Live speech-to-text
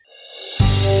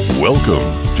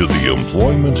Welcome to the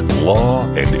Employment Law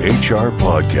and HR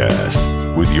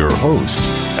Podcast with your host,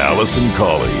 Allison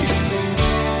Colley.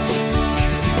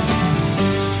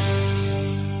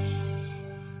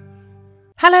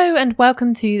 Hello and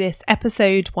welcome to this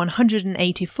episode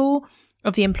 184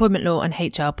 of the Employment Law and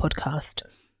HR Podcast.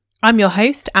 I'm your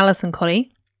host, Allison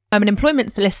Colley. I'm an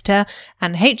employment solicitor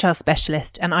and HR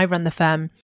specialist, and I run the firm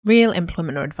Real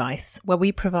Employment Law Advice, where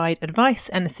we provide advice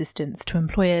and assistance to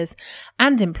employers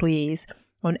and employees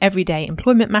on everyday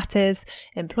employment matters,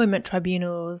 employment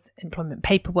tribunals, employment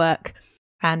paperwork,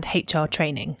 and HR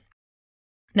training.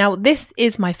 Now, this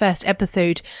is my first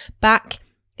episode back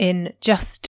in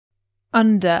just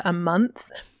under a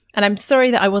month, and I'm sorry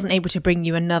that I wasn't able to bring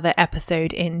you another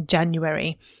episode in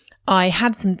January. I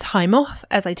had some time off,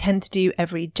 as I tend to do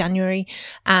every January,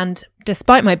 and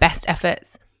despite my best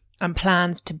efforts and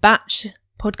plans to batch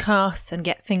podcasts and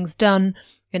get things done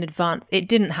in advance, it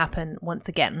didn't happen once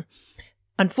again.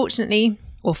 Unfortunately,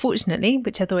 or fortunately,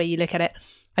 whichever way you look at it,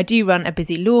 I do run a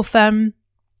busy law firm.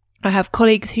 I have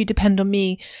colleagues who depend on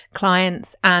me,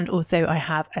 clients, and also I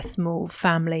have a small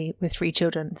family with 3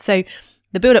 children. So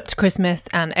the build up to Christmas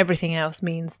and everything else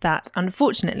means that,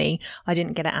 unfortunately, I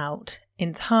didn't get it out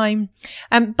in time.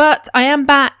 But I am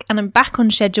back, and I'm back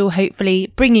on schedule,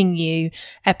 hopefully, bringing you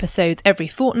episodes every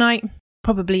fortnight,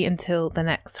 probably until the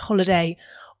next holiday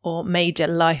or major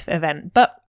life event.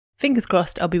 But fingers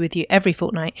crossed, I'll be with you every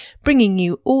fortnight, bringing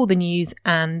you all the news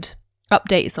and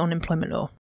updates on employment law.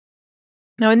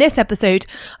 Now, in this episode,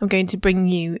 I'm going to bring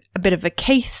you a bit of a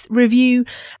case review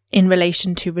in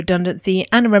relation to redundancy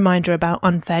and a reminder about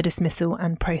unfair dismissal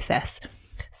and process.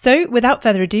 So, without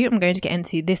further ado, I'm going to get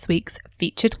into this week's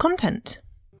featured content.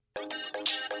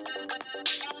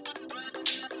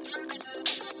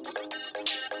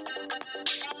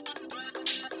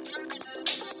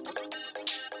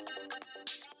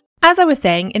 As I was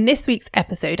saying, in this week's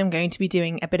episode, I'm going to be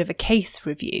doing a bit of a case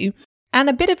review and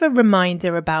a bit of a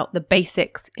reminder about the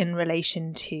basics in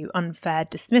relation to unfair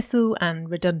dismissal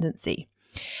and redundancy.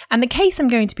 And the case I'm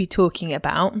going to be talking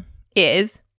about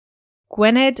is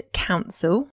Gwynedd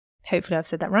Council, hopefully I've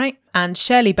said that right, and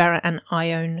Shirley Barratt and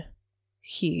Ione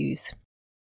Hughes.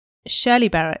 Shirley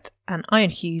Barratt and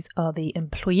Ione Hughes are the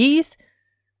employees,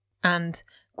 and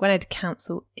Gwynedd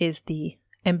Council is the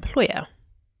employer.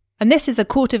 And this is a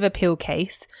Court of Appeal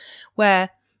case where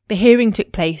the hearing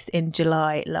took place in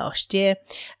July last year,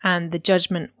 and the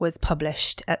judgment was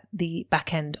published at the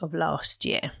back end of last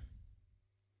year.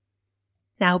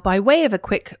 Now, by way of a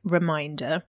quick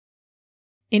reminder,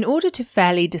 in order to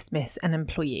fairly dismiss an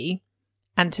employee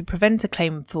and to prevent a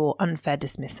claim for unfair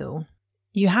dismissal,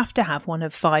 you have to have one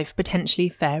of 5 potentially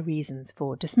fair reasons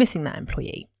for dismissing that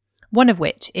employee, one of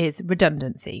which is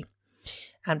redundancy.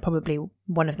 And probably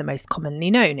one of the most commonly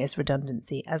known is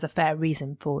redundancy as a fair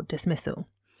reason for dismissal.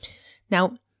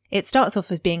 Now, it starts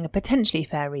off as being a potentially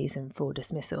fair reason for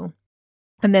dismissal,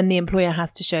 and then the employer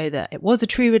has to show that it was a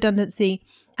true redundancy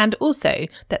and also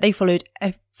that they followed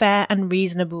a fair and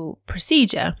reasonable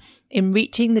procedure in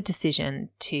reaching the decision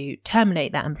to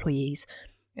terminate that employee's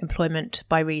employment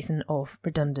by reason of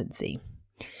redundancy.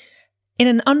 In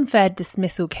an unfair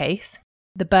dismissal case,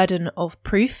 the burden of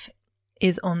proof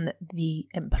is on the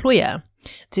employer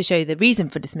to show the reason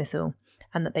for dismissal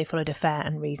and that they followed a fair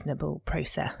and reasonable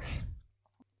process.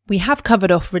 We have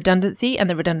covered off redundancy and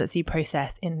the redundancy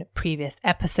process in previous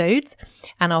episodes,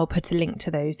 and I'll put a link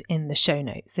to those in the show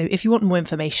notes. So if you want more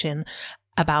information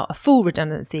about a full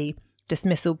redundancy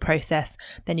dismissal process,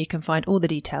 then you can find all the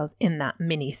details in that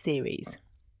mini-series.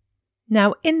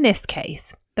 Now, in this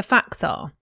case, the facts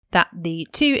are that the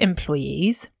 2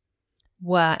 employees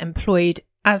were employed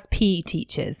as PE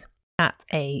teachers at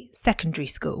a secondary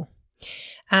school.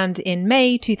 And in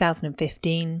May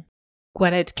 2015,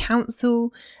 Gwynedd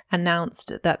Council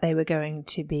announced that they were going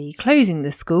to be closing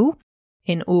the school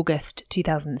in August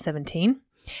 2017,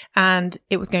 and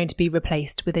it was going to be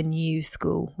replaced with a new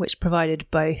school which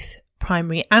provided both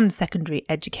primary and secondary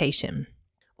education.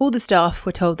 All the staff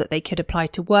were told that they could apply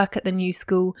to work at the new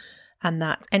school and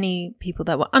that any people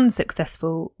that were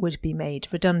unsuccessful would be made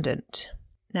redundant.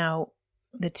 Now,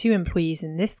 the 2 employees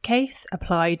in this case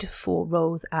applied for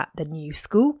roles at the new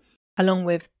school, along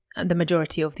with the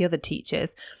majority of the other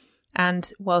teachers. And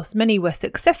whilst many were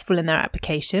successful in their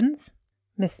applications,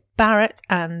 Miss Barratt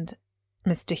and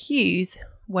Mr. Hughes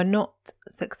were not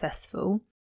successful,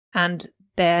 and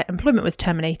their employment was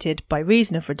terminated by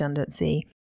reason of redundancy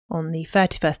on the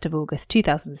 31st of August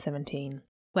 2017,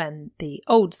 when the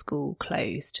old school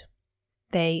closed.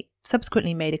 They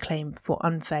subsequently made a claim for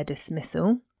unfair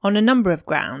dismissal on a number of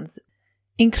grounds,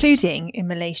 including in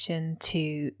relation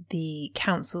to the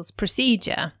council's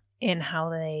procedure in how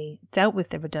they dealt with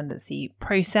the redundancy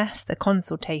process, the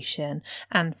consultation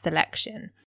and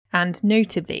selection, and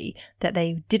notably that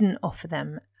they didn't offer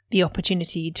them the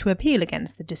opportunity to appeal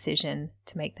against the decision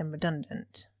to make them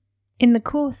redundant. In the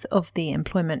course of the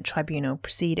employment tribunal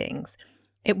proceedings,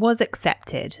 it was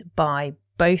accepted by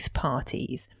both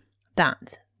parties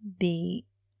that the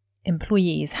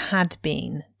employees had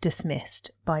been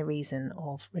dismissed by reason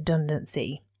of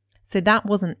redundancy. So that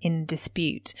wasn't in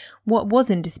dispute. What was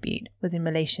in dispute was in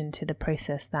relation to the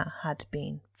process that had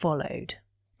been followed.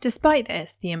 Despite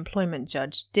this, the employment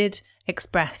judge did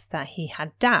express that he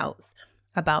had doubts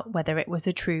about whether it was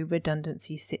a true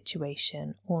redundancy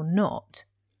situation or not,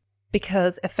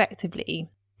 because effectively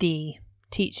the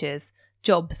teachers'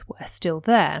 jobs were still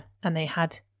there and they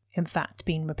had in fact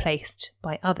been replaced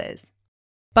by others.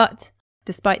 But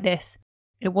despite this,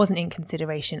 it wasn't in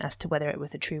consideration as to whether it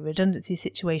was a true redundancy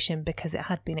situation because it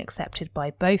had been accepted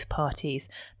by both parties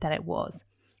that it was.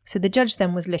 So the judge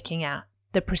then was looking at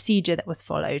the procedure that was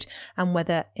followed and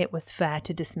whether it was fair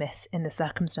to dismiss in the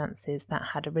circumstances that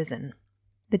had arisen.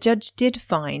 The judge did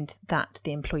find that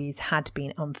the employees had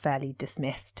been unfairly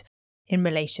dismissed in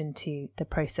relation to the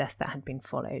process that had been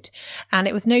followed. And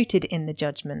it was noted in the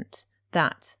judgment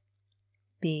that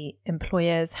the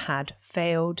employers had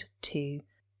failed to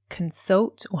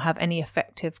consult or have any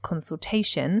effective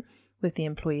consultation with the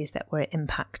employees that were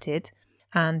impacted,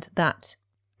 and that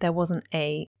there wasn't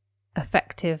a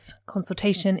effective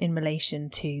consultation in relation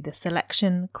to the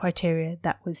selection criteria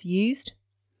that was used.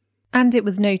 And it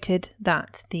was noted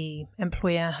that the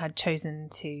employer had chosen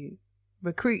to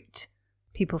recruit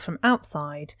people from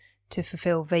outside to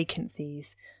fulfill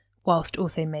vacancies whilst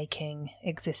also making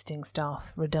existing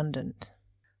staff redundant.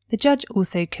 The judge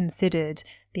also considered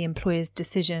the employer's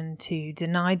decision to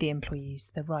deny the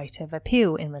employees the right of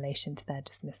appeal in relation to their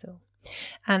dismissal.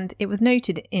 And it was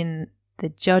noted in the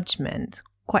judgment,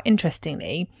 quite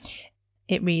interestingly,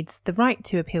 it reads, "The right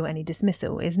to appeal any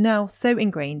dismissal is now so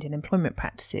ingrained in employment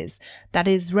practices that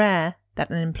it is rare that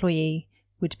an employee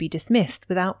would be dismissed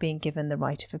without being given the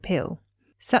right of appeal.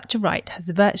 Such a right has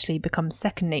virtually become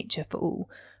second nature for all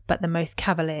but the most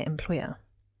cavalier employer."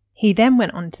 He then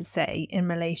went on to say, in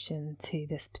relation to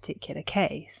this particular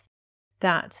case,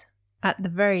 that at the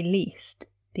very least,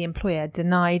 the employer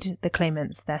denied the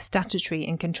claimants their statutory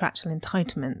and contractual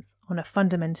entitlements on a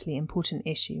fundamentally important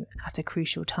issue at a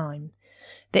crucial time.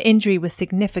 The injury was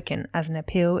significant as an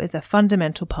appeal is a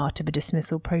fundamental part of a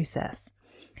dismissal process.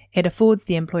 It affords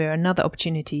the employer another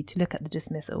opportunity to look at the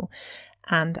dismissal,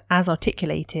 and as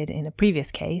articulated in a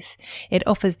previous case, it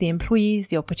offers the employees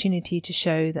the opportunity to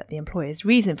show that the employer's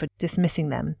reason for dismissing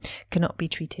them cannot be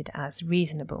treated as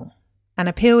reasonable. An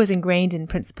appeal is ingrained in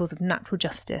principles of natural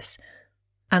justice,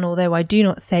 and although I do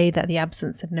not say that the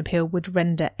absence of an appeal would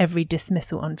render every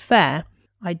dismissal unfair,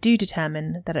 I do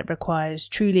determine that it requires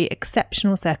truly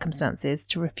exceptional circumstances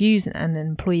to refuse an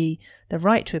employee the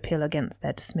right to appeal against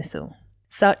their dismissal.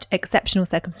 Such exceptional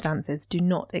circumstances do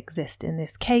not exist in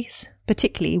this case,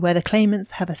 particularly where the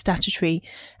claimants have a statutory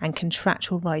and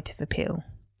contractual right of appeal.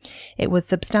 It was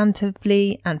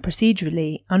substantively and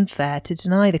procedurally unfair to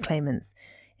deny the claimants,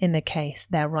 in the case,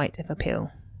 their right of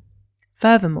appeal.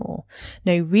 Furthermore,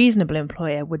 no reasonable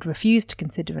employer would refuse to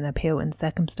consider an appeal in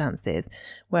circumstances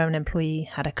where an employee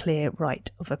had a clear right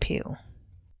of appeal.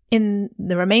 In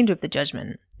the remainder of the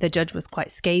judgment, the judge was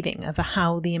quite scathing over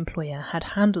how the employer had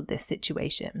handled this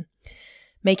situation,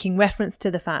 making reference to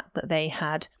the fact that they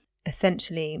had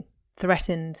essentially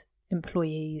threatened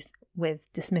employees with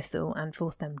dismissal and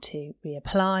forced them to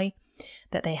reapply,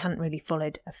 that they hadn't really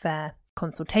followed a fair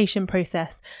consultation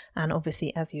process, and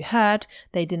obviously, as you heard,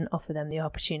 they didn't offer them the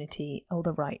opportunity or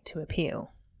the right to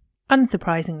appeal.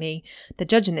 Unsurprisingly, the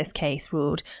judge in this case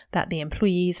ruled that the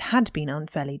employees had been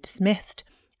unfairly dismissed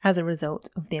as a result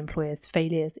of the employer's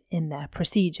failures in their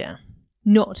procedure,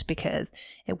 not because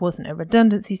it wasn't a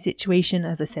redundancy situation,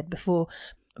 as I said before,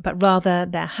 but rather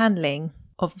their handling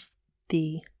of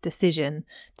the decision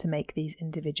to make these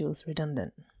individuals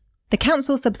redundant. The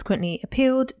council subsequently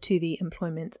appealed to the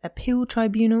Employment Appeal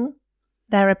Tribunal.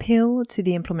 Their appeal to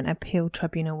the Employment Appeal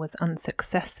Tribunal was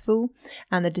unsuccessful,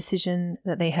 and the decision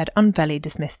that they had unfairly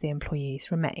dismissed the employees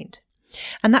remained.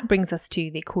 And that brings us to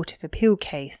the Court of Appeal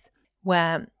case,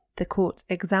 where the court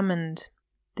examined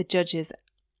the judge's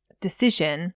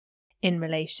decision in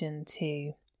relation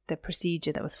to the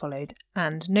procedure that was followed,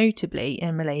 and notably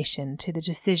in relation to the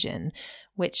decision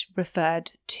which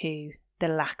referred to the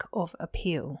lack of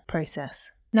appeal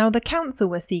process. Now, the council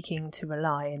were seeking to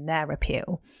rely in their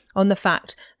appeal on the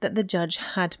fact that the judge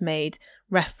had made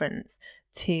reference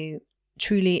to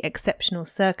truly exceptional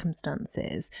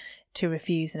circumstances to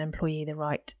refuse an employee the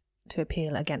right to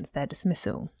appeal against their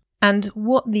dismissal. And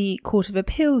what the Court of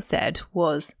Appeal said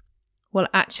was, well,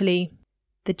 actually,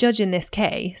 the judge in this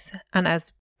case, and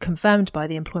as confirmed by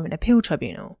the Employment Appeal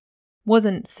Tribunal,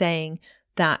 wasn't saying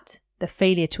that the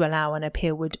failure to allow an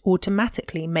appeal would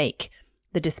automatically make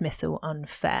the dismissal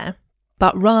unfair,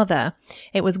 but rather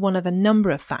it was one of a number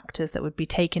of factors that would be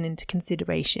taken into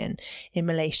consideration in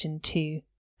relation to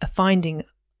a finding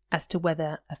as to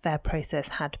whether a fair process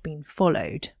had been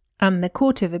followed. And the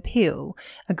Court of Appeal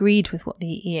agreed with what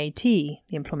the EAT,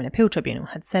 the Employment Appeal Tribunal,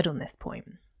 had said on this point,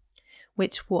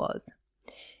 which was,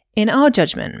 in our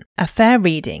judgment, a fair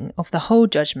reading of the whole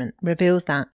judgment reveals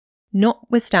that,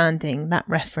 notwithstanding that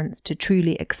reference to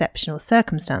truly exceptional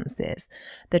circumstances,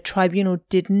 the tribunal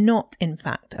did not, in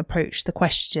fact, approach the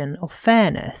question of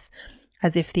fairness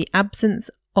as if the absence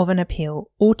of an appeal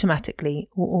automatically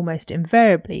or almost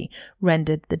invariably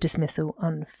rendered the dismissal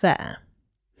unfair.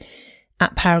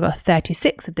 At paragraph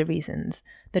 36 of the reasons,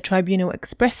 the tribunal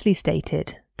expressly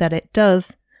stated that it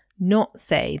does not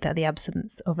say that the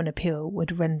absence of an appeal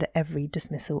would render every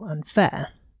dismissal unfair.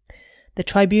 The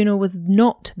tribunal was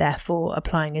not, therefore,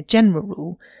 applying a general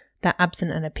rule that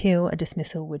absent an appeal, a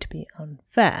dismissal would be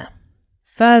unfair.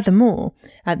 Furthermore,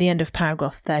 at the end of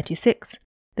paragraph 36,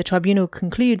 the tribunal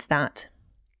concludes that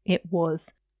it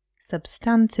was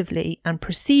substantively and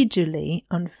procedurally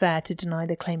unfair to deny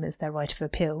the claimants their right of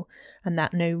appeal, and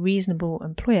that no reasonable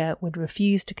employer would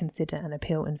refuse to consider an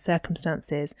appeal in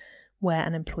circumstances where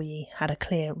an employee had a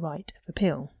clear right of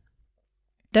appeal.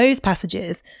 Those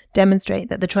passages demonstrate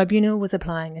that the tribunal was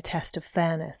applying a test of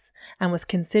fairness and was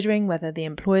considering whether the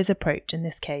employer's approach in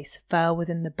this case fell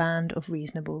within the band of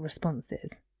reasonable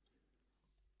responses.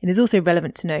 It is also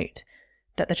relevant to note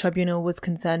that the tribunal was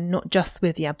concerned not just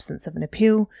with the absence of an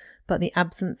appeal, but the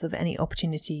absence of any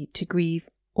opportunity to grieve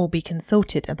or be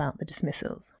consulted about the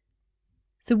dismissals.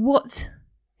 So what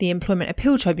the Employment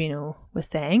Appeal Tribunal was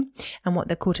saying, and what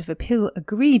the Court of Appeal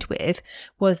agreed with,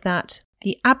 was that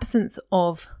the absence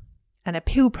of an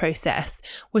appeal process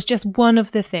was just one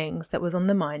of the things that was on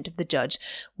the mind of the judge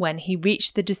when he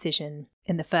reached the decision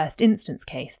in the first instance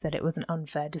case that it was an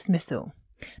unfair dismissal.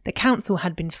 The council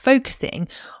had been focusing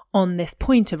on this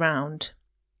point around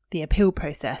the appeal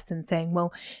process and saying,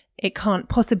 well, it can't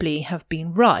possibly have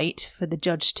been right for the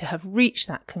judge to have reached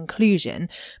that conclusion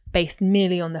based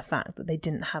merely on the fact that they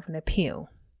didn't have an appeal.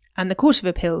 And the Court of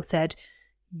Appeal said,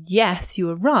 yes, you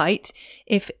were right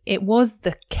if it was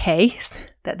the case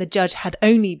that the judge had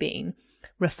only been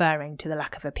referring to the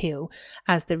lack of appeal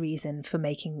as the reason for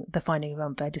making the finding of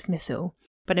unfair dismissal.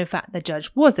 But in fact, the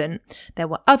judge wasn't. There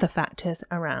were other factors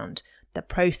around the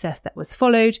process that was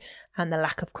followed and the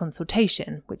lack of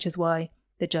consultation, which is why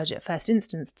the judge at first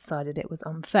instance decided it was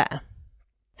unfair.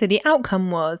 So the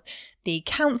outcome was the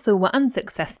council were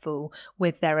unsuccessful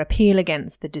with their appeal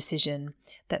against the decision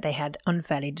that they had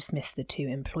unfairly dismissed the two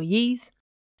employees,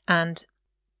 and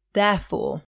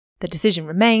therefore the decision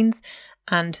remains,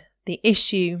 and the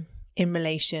issue in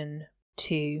relation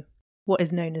to what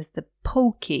is known as the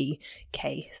Polkey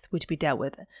case would be dealt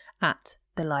with at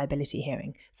the liability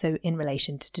hearing, so in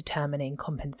relation to determining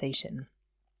compensation.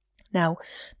 Now,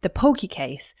 the Polkey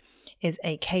case is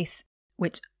a case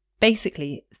which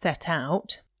basically set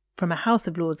out from a House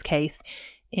of Lords case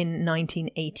in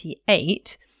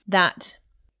 1988 that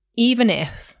even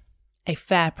if a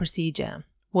fair procedure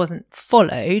wasn't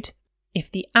followed,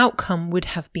 if the outcome would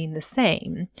have been the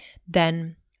same,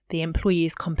 then the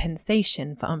employee's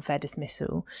compensation for unfair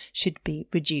dismissal should be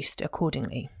reduced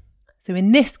accordingly. So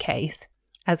in this case,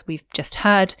 as we've just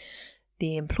heard,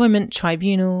 the Employment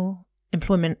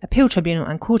Appeal Tribunal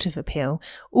and Court of Appeal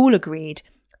all agreed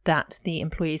that the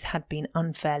employees had been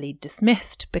unfairly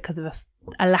dismissed because of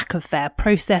a lack of fair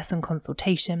process and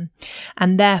consultation,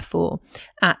 and therefore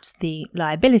at the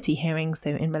liability hearing, so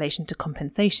in relation to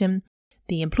compensation,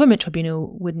 the Employment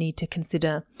Tribunal would need to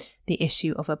consider the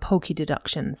issue of a Polkey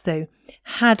deduction. So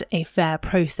had a fair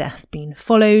process been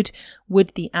followed,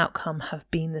 would the outcome have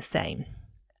been the same?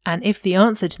 And if the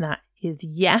answer to that is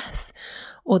yes,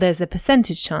 or there's a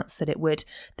percentage chance that it would,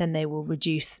 then they will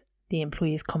reduce the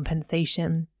employee's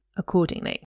compensation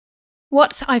accordingly.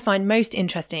 What I find most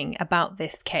interesting about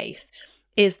this case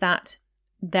is that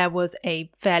there was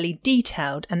a fairly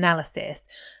detailed analysis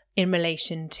in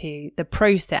relation to the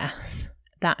process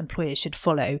that employers should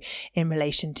follow in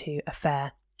relation to a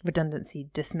fair redundancy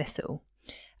dismissal.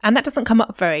 And that doesn't come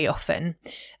up very often,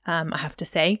 I have to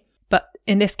say. But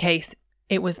in this case,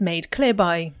 it was made clear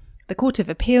by the Court of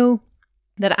Appeal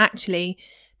that actually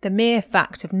the mere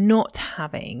fact of not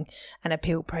having an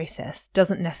appeal process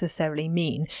doesn't necessarily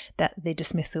mean that the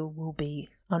dismissal will be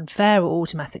unfair or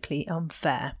automatically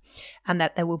unfair, and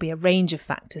that there will be a range of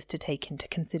factors to take into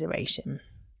consideration.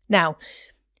 Now,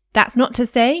 that's not to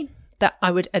say that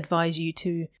I would advise you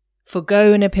to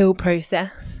forgo an appeal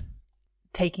process,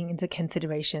 taking into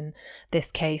consideration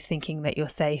this case, thinking that you're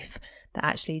safe, that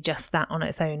actually just that on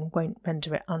its own won't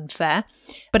render it unfair.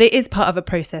 But it is part of a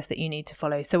process that you need to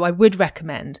follow. So I would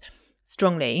recommend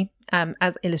strongly,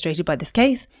 as illustrated by this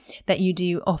case, that you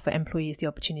do offer employees the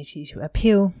opportunity to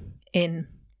appeal in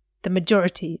the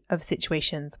majority of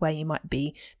situations where you might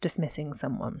be dismissing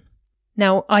someone.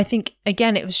 Now, I think,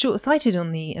 again, it was short-sighted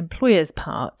on the employer's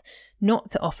part not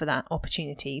to offer that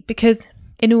opportunity because,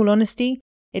 in all honesty,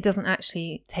 it doesn't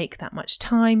actually take that much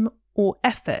time or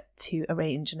effort to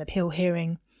arrange an appeal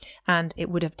hearing, and it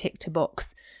would have ticked a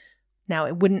box. Now,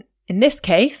 it wouldn't, in this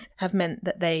case, have meant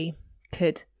that they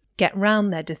could get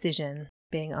round their decision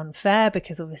being unfair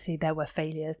because obviously there were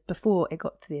failures before it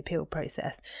got to the appeal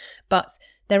process. But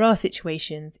there are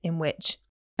situations in which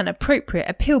an appropriate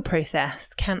appeal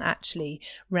process can actually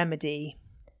remedy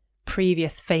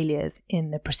previous failures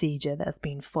in the procedure that's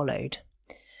been followed.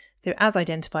 So as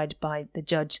identified by the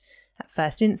judge at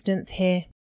first instance here,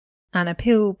 an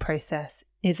appeal process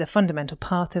is a fundamental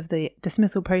part of the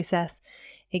dismissal process.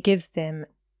 It gives them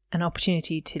an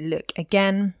opportunity to look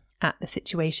again at the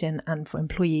situation and for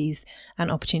employees an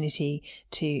opportunity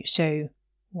to show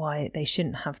why they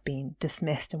shouldn't have been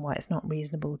dismissed and why it's not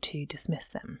reasonable to dismiss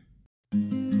them.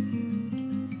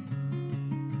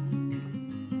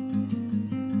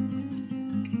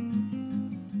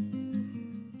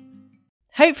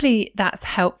 Hopefully that's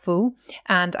helpful,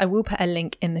 and I will put a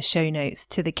link in the show notes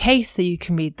to the case so you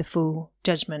can read the full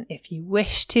judgment if you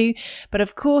wish to. But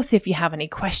of course, if you have any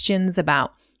questions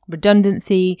about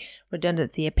redundancy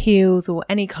appeals, or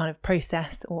any kind of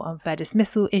process or unfair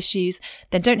dismissal issues,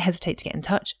 then don't hesitate to get in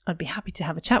touch. I'd be happy to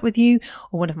have a chat with you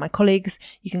or one of my colleagues.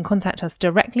 You can contact us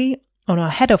directly on our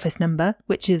head office number,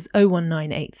 which is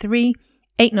 01983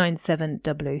 897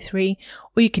 003,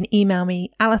 or you can email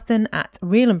me,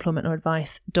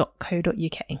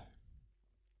 alison@realemploymentlawsadvice.co.uk.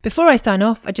 Before I sign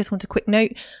off, I just want a quick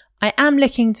note. I am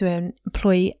looking to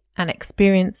employ an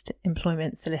experienced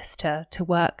employment solicitor to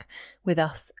work with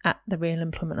us at the Real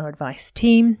Employment Law Advice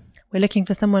team. We're looking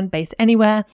for someone based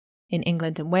anywhere in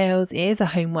England and Wales. It is a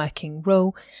home working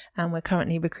role and we're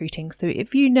currently recruiting. So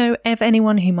if you know of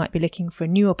anyone who might be looking for a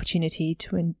new opportunity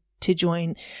to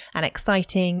join an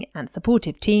exciting and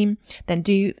supportive team, then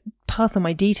do pass on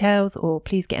my details or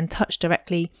please get in touch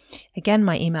directly. Again,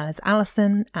 my email is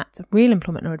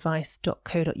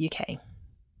alison@realemploymentlawsadvice.co.uk.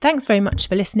 Thanks very much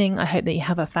for listening. I hope that you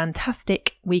have a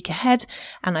fantastic week ahead,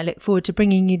 and I look forward to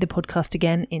bringing you the podcast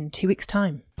again in 2 weeks'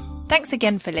 time. Thanks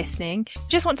again for listening.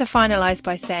 Just want to finalise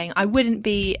by saying I wouldn't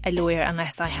be a lawyer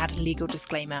unless I had a legal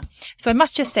disclaimer. So I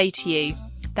must just say to you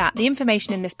that the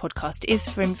information in this podcast is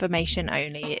for information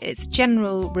only. It's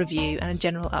general review and a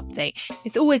general update.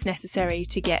 It's always necessary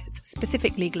to get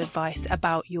specific legal advice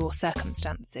about your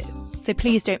circumstances. So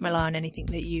please don't rely on anything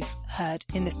that you've heard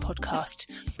in this podcast.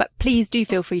 But please do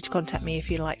feel free to contact me if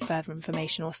you'd like further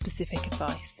information or specific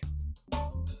advice.